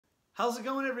How's it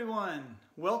going, everyone?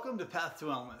 Welcome to Path to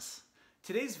Wellness.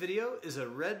 Today's video is a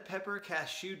red pepper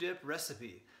cashew dip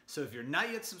recipe. So if you're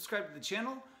not yet subscribed to the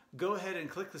channel, go ahead and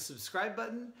click the subscribe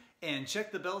button and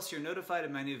check the bell so you're notified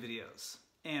of my new videos.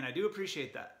 And I do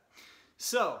appreciate that.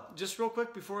 So just real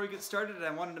quick before we get started, I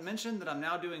wanted to mention that I'm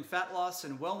now doing fat loss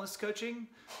and wellness coaching.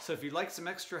 So if you'd like some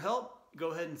extra help,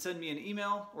 go ahead and send me an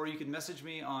email, or you can message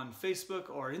me on Facebook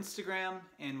or Instagram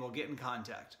and we'll get in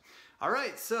contact. All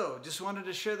right, so just wanted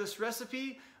to share this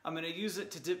recipe. I'm gonna use it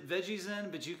to dip veggies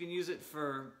in, but you can use it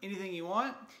for anything you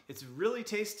want. It's really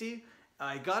tasty.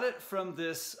 I got it from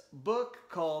this book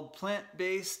called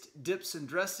Plant-Based Dips and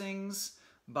Dressings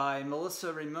by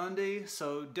Melissa Raimondi.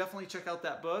 So definitely check out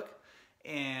that book.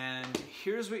 And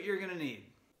here's what you're gonna need.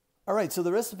 All right, so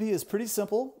the recipe is pretty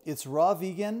simple. It's raw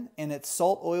vegan and it's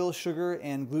salt, oil, sugar,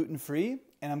 and gluten-free.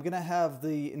 And I'm gonna have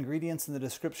the ingredients in the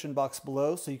description box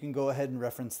below so you can go ahead and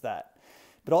reference that.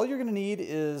 But all you're gonna need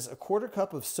is a 1/4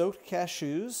 cup of soaked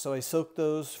cashews. So I soaked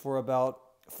those for about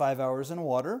 5 hours in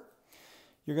water.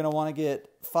 You're gonna wanna get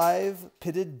 5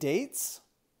 pitted dates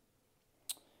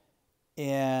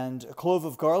and a clove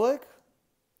of garlic,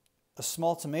 a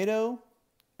small tomato.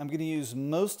 I'm gonna use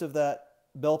most of that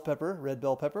bell pepper, red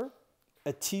bell pepper,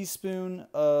 a teaspoon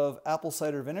of apple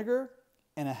cider vinegar,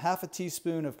 and a 1/2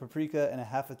 teaspoon of paprika and a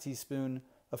 1/2 teaspoon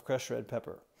of crushed red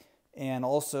pepper. And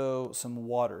also some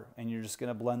water. And you're just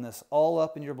gonna blend this all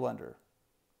up in your blender.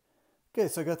 Okay,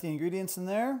 so I got the ingredients in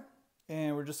there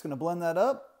and we're just gonna blend that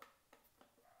up.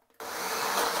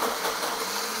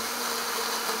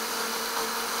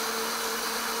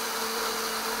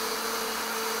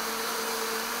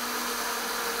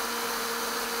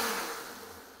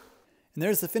 And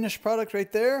there's the finished product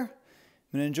right there. I'm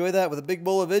gonna enjoy that with a big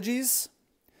bowl of veggies.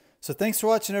 So thanks for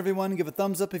watching, everyone. Give a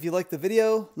thumbs up if you liked the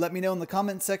video. Let me know in the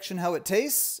comment section how it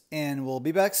tastes, and we'll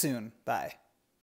be back soon. Bye.